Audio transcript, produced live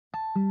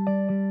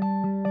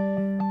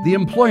The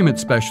employment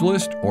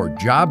specialist, or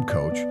job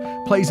coach,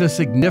 plays a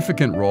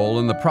significant role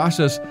in the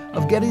process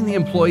of getting the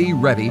employee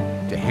ready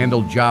to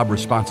handle job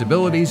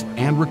responsibilities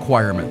and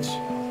requirements.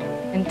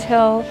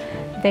 Until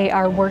they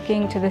are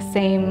working to the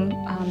same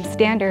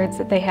standards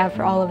that they have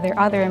for all of their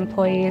other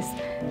employees,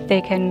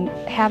 they can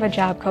have a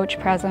job coach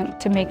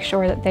present to make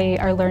sure that they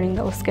are learning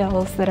those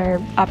skills that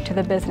are up to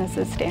the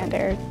business's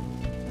standard.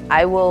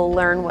 I will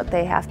learn what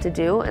they have to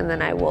do, and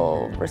then I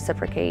will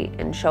reciprocate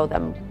and show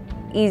them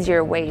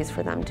easier ways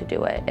for them to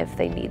do it if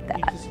they need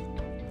that.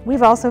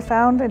 We've also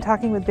found in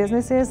talking with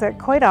businesses that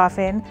quite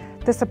often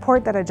the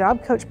support that a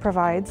job coach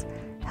provides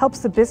helps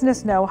the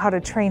business know how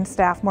to train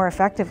staff more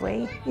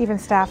effectively, even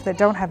staff that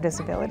don't have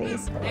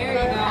disabilities. There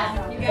you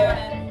go. You got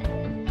it.